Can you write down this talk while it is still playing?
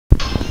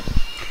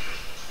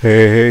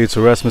Hey, it's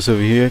Erasmus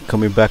over here,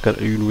 coming back at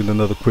you with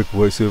another quick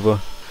voiceover.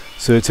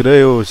 So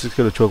today I was just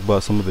going to talk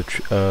about some of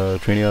the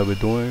training I've been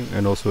doing,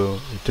 and also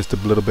just a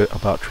little bit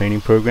about training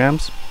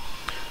programs.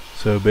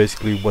 So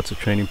basically, what's a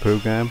training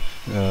program?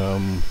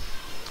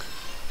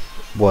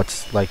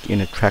 What's like in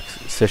a track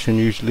session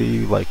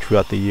usually, like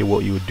throughout the year,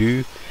 what you would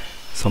do.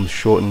 Some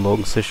short and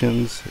long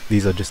sessions.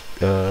 These are just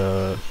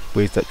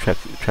ways that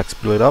track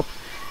split up,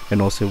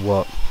 and also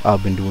what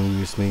I've been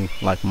doing recently,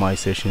 like my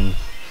session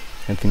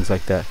and things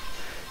like that.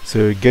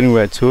 So getting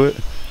right to it,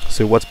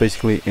 so what's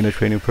basically in a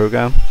training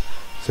program?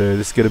 So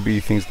this is going to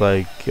be things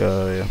like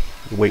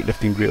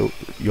weightlifting drill,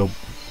 your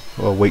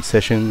weight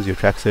sessions, your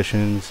track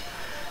sessions,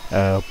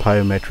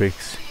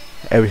 plyometrics,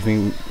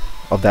 everything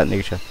of that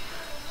nature.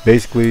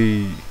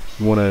 Basically,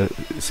 you want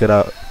to set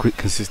out a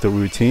consistent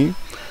routine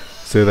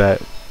so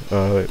that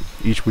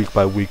each week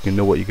by week you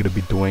know what you're going to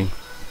be doing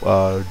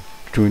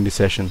during the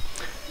session,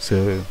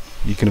 so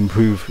you can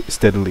improve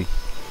steadily.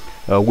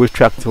 With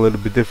track it's a little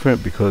bit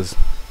different because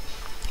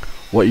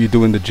what you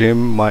do in the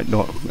gym might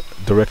not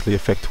directly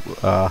affect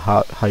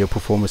how your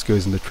performance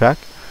goes in the track.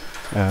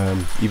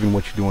 Even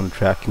what you do on the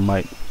track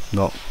might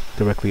not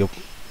directly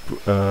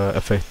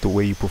affect the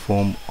way you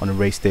perform on a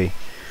race day.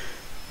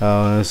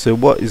 So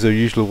what is a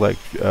usual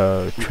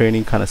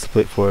training kind of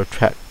split for a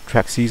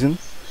track season?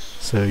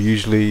 So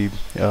usually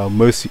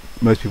most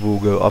people will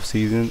go off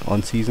season,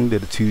 on season. They're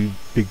the two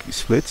big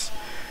splits,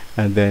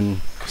 and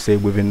then say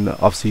within the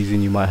off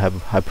season you might have a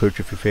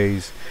hypertrophy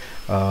phase,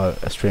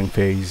 a strength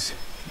phase,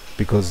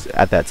 because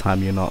at that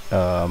time you're not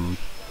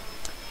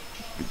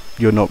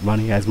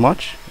running as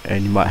much,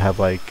 and you might have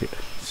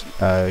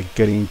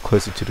getting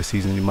closer to the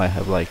season, you might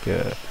have like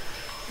a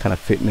kind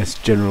of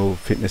general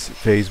fitness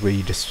phase where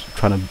you're just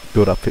trying to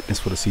build up fitness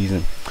for the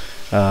season.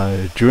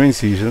 During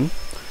season,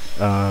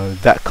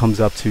 that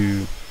comes up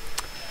to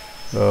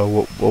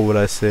what would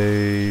I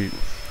say,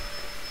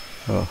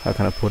 how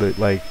can I put it,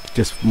 like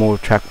just more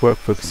track work,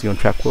 focusing on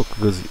track work,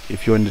 because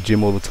if you're in the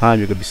gym all the time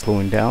you're going to be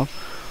slowing down,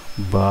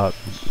 but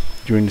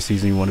during the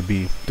season you want to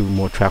be doing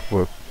more track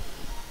work.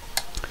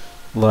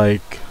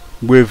 Like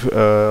with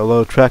a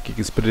lot of track, you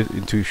can split it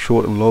into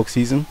short and long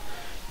season.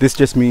 This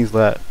just means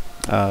that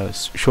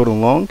short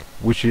and long,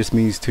 which just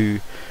means to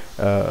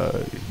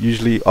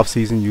usually off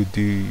season you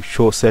do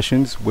short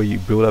sessions where you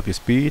build up your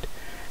speed,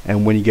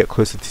 and when you get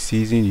closer to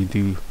season you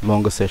do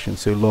longer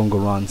sessions, so longer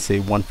runs, say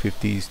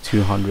 150s,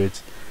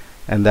 200s,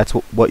 and that's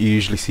what you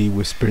usually see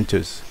with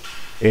sprinters.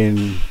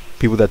 In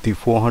people that do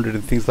 400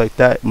 and things like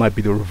that, it might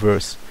be the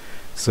reverse.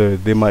 So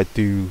they might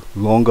do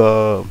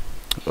longer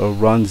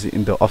runs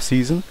in the off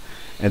season,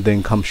 and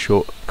then come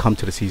to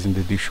the season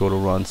they do shorter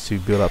runs to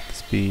build up the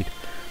speed.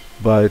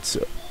 But it's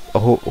a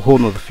whole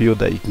nother field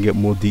that you can get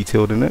more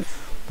detailed in it,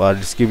 but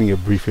just giving you a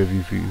brief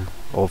overview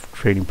of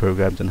training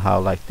programs and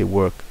how they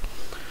work.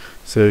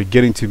 So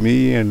getting to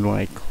me and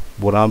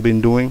what I've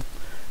been doing,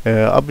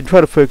 I've been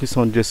trying to focus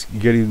on just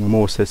getting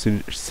more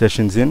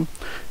sessions in,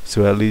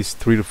 so at least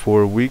 3 to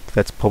 4 a week.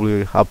 That's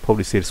I'll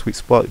probably say the sweet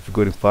spot. If you're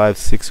going 5,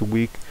 6 a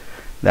week,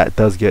 that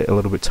does get a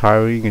little bit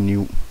tiring, and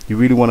you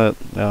really want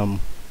to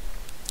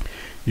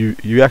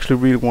you actually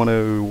really want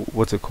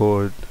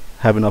to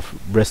have enough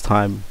rest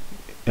time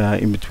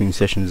in between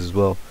sessions as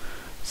well.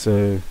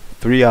 So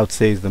 3 I would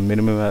say is the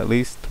minimum, at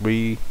least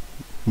 3.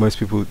 Most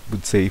people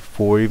would say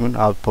 4 even.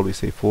 I would probably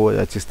say 4.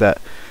 That's just that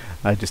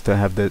I just don't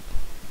have the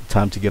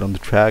time to get on the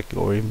track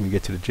or even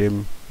get to the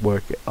gym,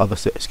 work other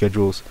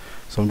schedules.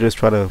 So I'm just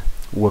trying to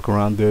work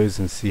around those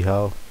and see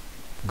how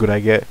good I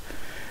get.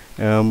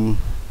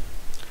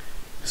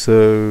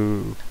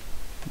 So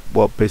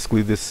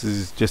basically this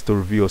is just a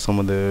review of some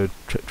of the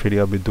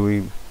training I've been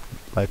doing.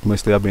 Like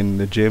mostly I've been in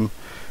the gym.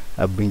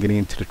 I've been getting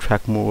into the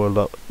track a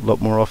lot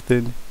more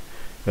often.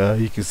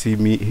 You can see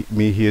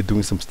me here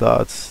doing some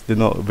starts. They're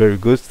not very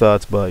good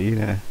starts, but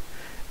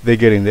they're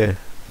getting there.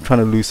 I'm trying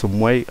to lose some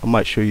weight. I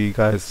might show you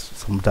guys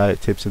some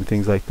diet tips and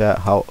things like that,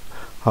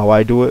 how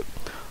I do it.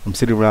 I'm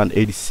sitting around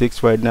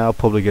 86 right now,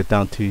 probably get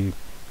down to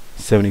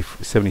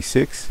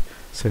 76,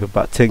 so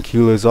about 10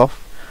 kilos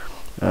off.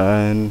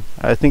 And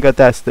I think at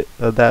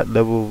that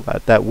level,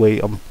 at that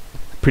weight, I'm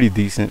pretty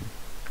decent.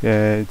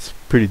 Yeah, it's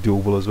pretty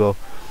doable as well.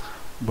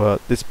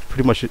 But this is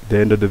pretty much the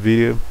end of the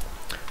video.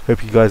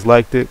 Hope you guys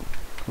liked it.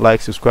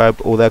 Like,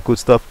 subscribe, all that good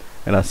stuff,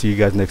 and I'll see you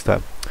guys next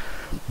time.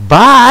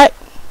 Bye.